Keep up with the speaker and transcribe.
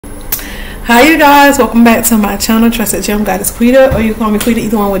Hi you guys, welcome back to my channel, Trusted Gem Goddess Quita, or you can call me Quita,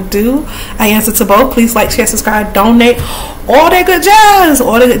 either one would do. I answer to both. Please like, share, subscribe, donate, all that good jazz, so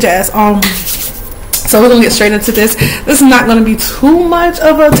we're gonna get straight into this. This is not gonna be too much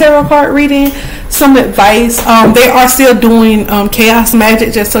of a tarot card reading, some advice. They are still doing chaos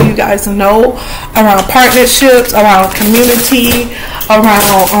magic, just so you guys know, around partnerships, around community,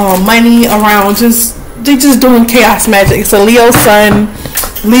 around money, around they're just doing chaos magic. It's a Leo sun,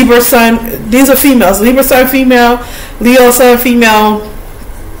 Libra sun. These are females. Libra sun female, Leo sun female,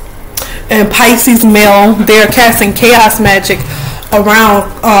 and Pisces male. They're casting chaos magic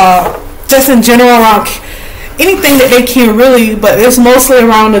around just in general, around anything that they can really, but it's mostly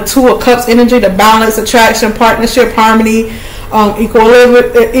around the Two of Cups energy, the balance, attraction, partnership, harmony,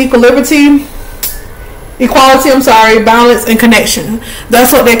 equality, balance and connection.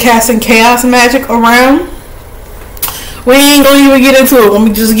 That's what they're casting chaos magic around. We ain't gonna even get into it. Let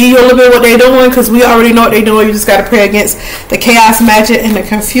me just give you a little bit of what they're doing, because we already know what they're doing. You just gotta pray against the chaos magic and the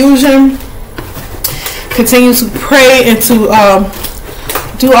confusion. Continue to pray and to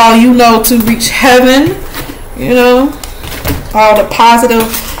do all you know to reach heaven, you know, all the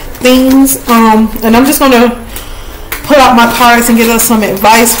positive things. And I'm just gonna pull out my cards and give us some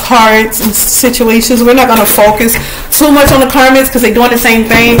advice cards and situations. We're not gonna focus too much on the karmics because they're doing the same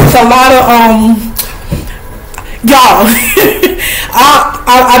thing. It's a lot of y'all.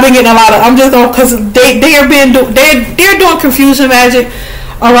 I've been getting a lot of. I'm just gonna, because they're doing confusion magic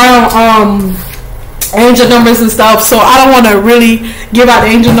around angel numbers and stuff, so I don't want to really give out the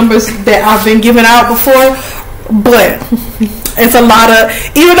angel numbers that I've been giving out before, but it's a lot of,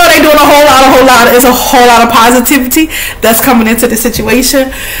 even though they're doing a whole lot, it's a whole lot of positivity that's coming into the situation.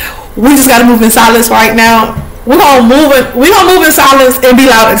 We just got to move in silence right now. We're gonna move in silence and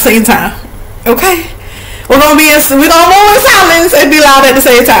be loud at the same time. Okay, we're gonna move in silence and be loud at the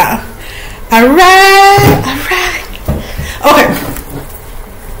same time. All right. Okay.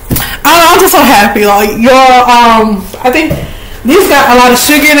 I'm just so happy. Like, I think these got a lot of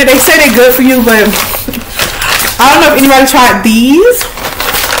sugar in it. They say they're good for you, but I don't know if anybody tried these.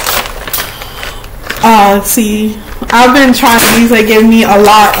 See, I've been trying these. They gave me a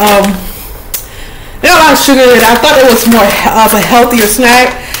lot of sugar in it. I thought it was more of a healthier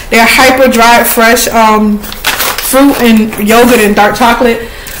snack. They're hyper dried fresh fruit and yogurt and dark chocolate,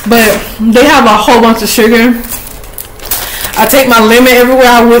 but they have a whole bunch of sugar. I take my lemon everywhere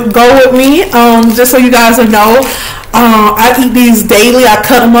I would go with me, just so you guys know. I eat these daily. I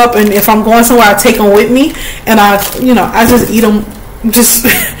cut them up, and if I'm going somewhere, I take them with me, and I just eat them. I just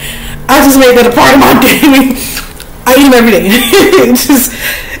make that a part of my day. I eat them every day.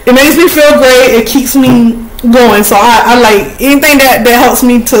 It makes me feel great. It keeps me going. So I like anything that helps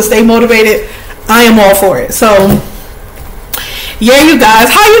me to stay motivated. I am all for it. So yeah, you guys,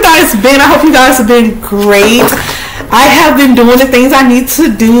 how you guys been? I hope you guys have been great. I have been doing the things I need to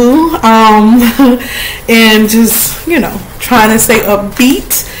do, and just, trying to stay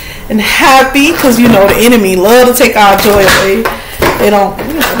upbeat and happy, because, the enemy love to take our joy away. He don't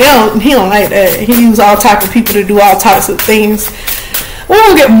like that. He use all type of people to do all types of things. We're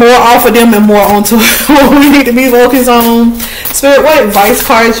going to get more off of them and more onto what we need to be focused on. Spirit, what advice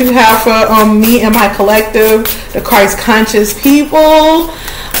cards you have for me and my collective, the Christ conscious people?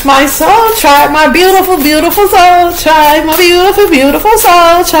 My soul tribe, my beautiful, beautiful soul tribe, my beautiful, beautiful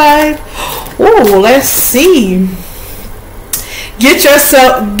soul tribe. Ooh, let's see. Give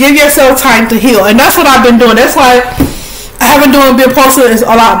yourself time to heal, and that's what I've been doing. That's why I haven't been posting a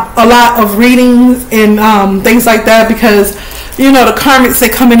lot of readings and things like that, because the karmics, they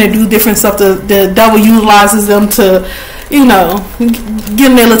come in and do different stuff. The devil utilizes them to, give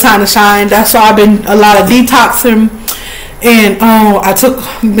them a little time to shine. That's why I've been a lot of detoxing. And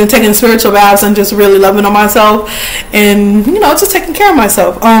been taking spiritual baths and just really loving on myself, and just taking care of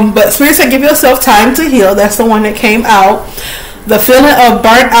myself. But Spirit said, give yourself time to heal. That's the one that came out. The feeling of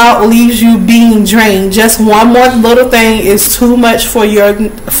burnt out leaves you being drained. Just one more little thing is too much for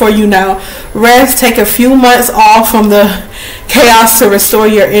you now. Rest. Take a few months off from the chaos to restore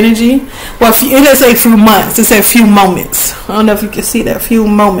your energy. Well, it didn't say a few months. It said a few moments. I don't know if you can see that. Few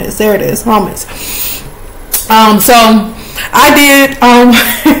moments. There it is. Moments. So I did,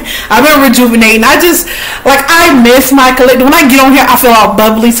 I've been rejuvenating. I miss my collective. When I get on here, I feel all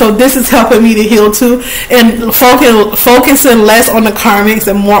bubbly, so this is helping me to heal too, and focusing less on the karmics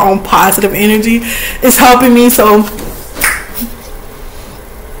and more on positive energy is helping me. So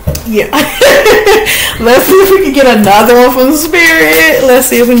yeah. Let's see if we can get another one from Spirit. Let's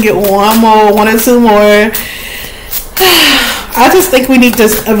see if we can get one or two more. I just think we need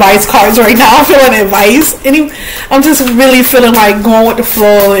just advice cards right now. I'm feeling advice. I'm just really feeling like going with the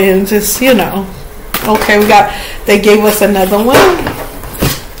flow and just, you know. Okay, they gave us another one.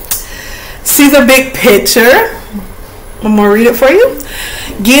 See the big picture. I'm going to read it for you.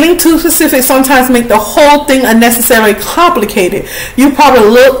 Getting too specific sometimes make the whole thing unnecessarily complicated. You probably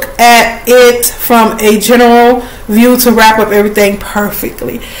look at it from a general view to wrap up everything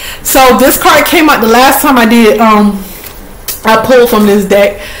perfectly. So this card came out the last time I did, I pulled from this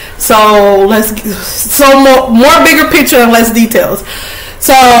deck. So more bigger picture and less details.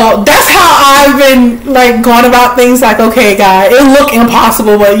 So that's how I've been like going about things. Like, okay, guys, it look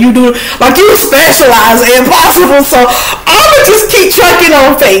impossible, but you do, like, you specialize in impossible. So I'm gonna just keep trucking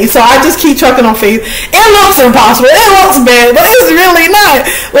on faith. So I just keep trucking on faith. It looks impossible. It looks bad, but it's really not.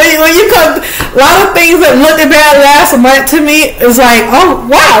 When you come, a lot of things that looked bad last month to me is like, oh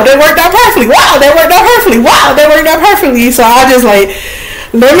wow, they worked out perfectly. Wow, they worked out perfectly. Wow, they worked out perfectly. So I just like,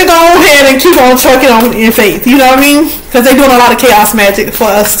 let me go ahead and keep on trucking on in faith. You know what I mean? Because they're doing a lot of chaos magic for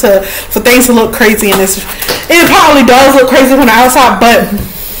things to look crazy in this. It probably does look crazy from the outside, but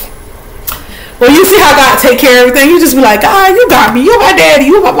when you see how God take care of everything, you just be like, God, you got me. You're my daddy.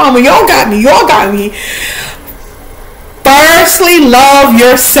 You're my mama. Y'all got me. Y'all got me. Firstly, love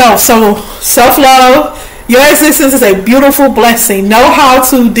yourself. So self-love. Your existence is a beautiful blessing. Know how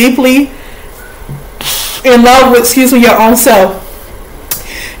to deeply in love with, your own self.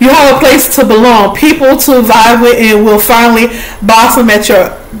 You have a place to belong, people to vibe with, and will finally blossom at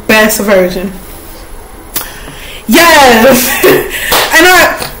your best version. Yes! And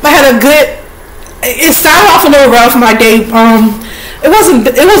I had a good, it started off a little rough my day. It was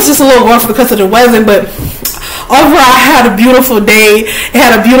just a little rough because of the weather, but overall I had a beautiful day. It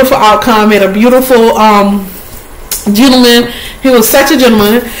had a beautiful outcome. It had a beautiful gentleman. He was such a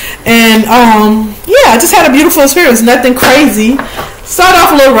gentleman. And I just had a beautiful experience. Nothing crazy. Started off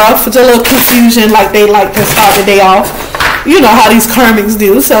a little rough, just a little confusion, like they like to start the day off. You know how these karmics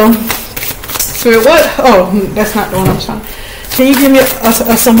do. So what? Oh, that's not the one I'm trying. Can you give me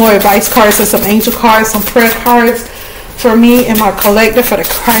some more advice cards and some angel cards, some prayer cards for me and my collective for the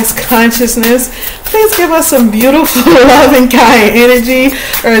Christ consciousness? Please give us some beautiful, loving, kind energy,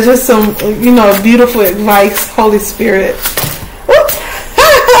 or just some, beautiful advice, Holy Spirit.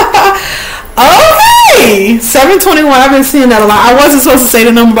 Okay, 721. I've been seeing that a lot. I wasn't supposed to say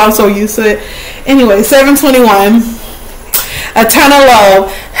the number, but I'm so used to it. Anyway, 721. Eternal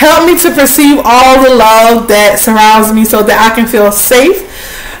love. Help me to perceive all the love that surrounds me so that I can feel safe,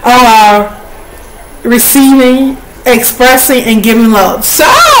 receiving, expressing, and giving love. So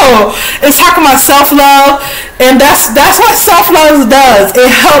it's talking about self-love, and that's what self-love does. It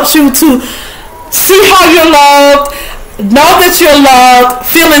helps you to see how you're loved, know that you're loved,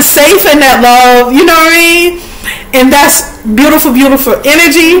 feeling safe in that love, you know what I mean? And that's beautiful, beautiful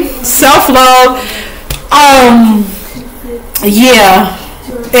energy, self-love.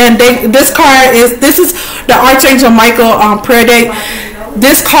 And this is the Archangel Michael prayer deck.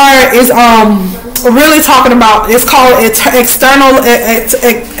 This card is really talking about, it's called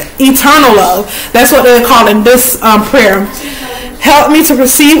eternal love. That's what they're calling this prayer. Help me to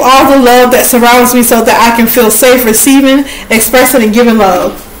perceive all the love that surrounds me so that I can feel safe receiving, expressing, and giving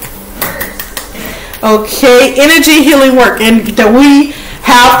love. Okay, energy healing work. And that we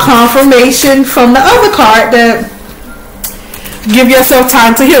have confirmation from the other card that give yourself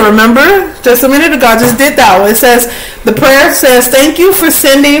time to heal. Remember, just a minute ago, I just did that one. It says, the prayer says, thank you for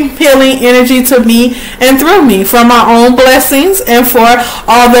sending healing energy to me and through me for my own blessings and for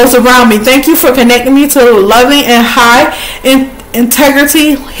all those around me. Thank you for connecting me to loving and high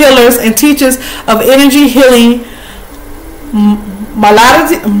integrity healers and teachers of energy healing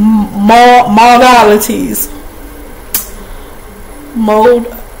modalities.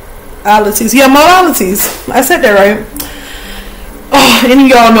 Yeah, modalities. I said that right. Oh, and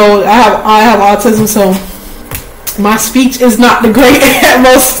y'all know I have autism, so my speech is not the great at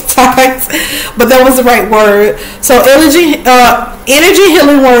most times, but that was the right word. So energy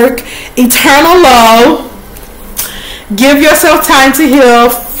healing work, eternal love. Give yourself time to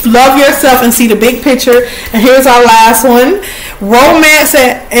heal, love yourself, and see the big picture. And here's our last one. Romance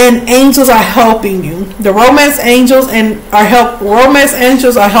and angels are helping you. The romance angels are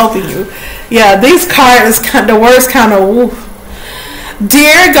helping you. Yeah, these cards, the words kind of woo.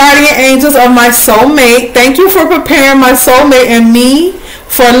 Dear guardian angels of my soulmate, thank you for preparing my soulmate and me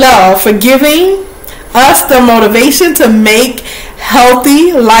for love, for giving us the motivation to make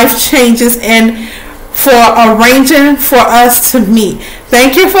healthy life changes, and for arranging for us to meet.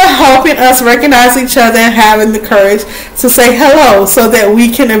 Thank you for helping us recognize each other and having the courage to say hello so that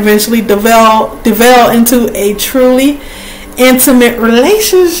we can eventually develop into a truly intimate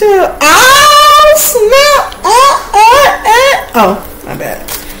relationship. Oh, snap. Oh, my bad.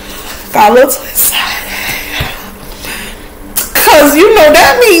 Got a little twist. Because, you know,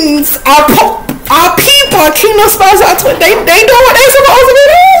 that means our people, our kingdom spouse, they doing what they supposed to be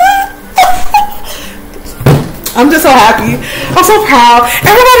doing. I'm just so happy. I'm so proud.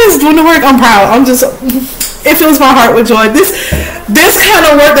 Everybody's doing the work. I'm proud. It fills my heart with joy. This kind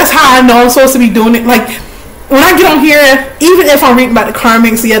of work, that's how I know I'm supposed to be doing it. Like, when I get on here, even if I'm reading about the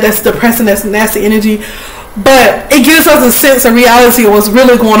karmics, yeah, that's depressing, that's nasty energy, but it gives us a sense of reality of what's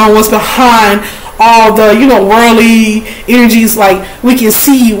really going on, what's behind all the, you know, worldly energies. Like, we can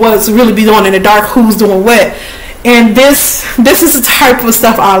see what's really be doing in the dark, who's doing what. And this is the type of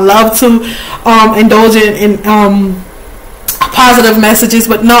stuff I love to indulge in positive messages,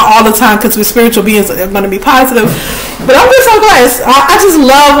 but not all the time, because we're spiritual beings, so they're going to be positive. But I'm just so blessed. I just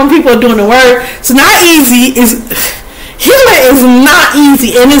love when people are doing the work. It's not easy. Healing is not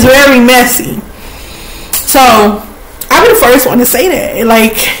easy, and it's very messy. So I'll be the first one to say that.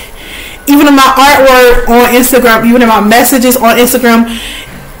 Like, even in my artwork on Instagram, even in my messages on Instagram,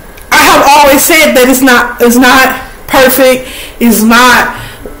 I have always said that it's not perfect. It's not,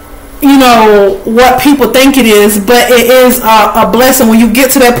 you know, what people think it is, but it is a blessing when you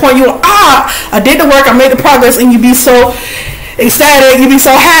get to that point. I did the work, I made the progress, and you be so ecstatic, you be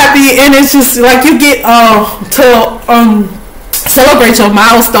so happy, and it's just like you get to celebrate your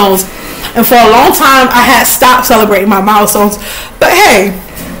milestones. And for a long time, I had stopped celebrating my milestones, but hey,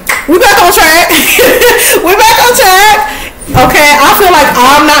 we back on track. We're back on track. Okay, I feel like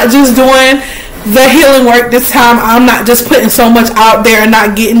I'm not just doing the healing work this time. I'm not just putting so much out there and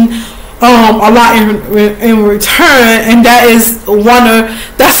not getting a lot in return. And that's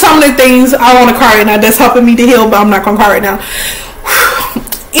some of the things I want to cry right now. That's helping me to heal, but I'm not gonna cry right now.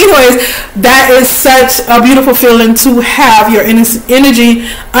 Anyways, that is such a beautiful feeling to have your energy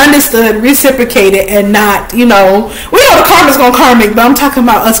understood, reciprocated, and not, you know, we know the karma's gonna karmic, but I'm talking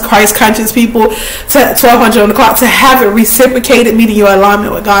about us Christ conscious people, to 1200 on the clock, to have it reciprocated, meaning your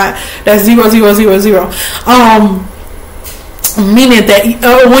alignment with God. That's 0, 0, 0, 0. Meaning that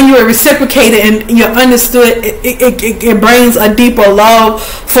when you are reciprocated and you're understood, it brings a deeper love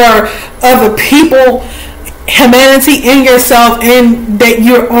for other people, humanity, and yourself, and that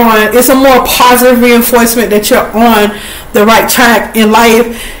you're on. It's a more positive reinforcement that you're on the right track in life.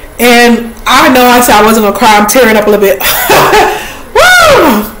 And I know I said I wasn't gonna cry. I'm tearing up a little bit.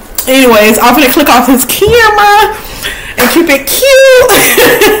 Woo! Anyways, I'm gonna click off this camera and keep it cute.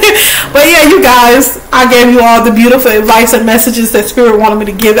 But yeah, you guys, I gave you all the beautiful advice and messages that Spirit wanted me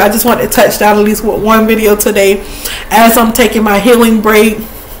to give. I just wanted to touch down at least with one video today as I'm taking my healing break.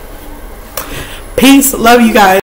 Peace. Love you guys.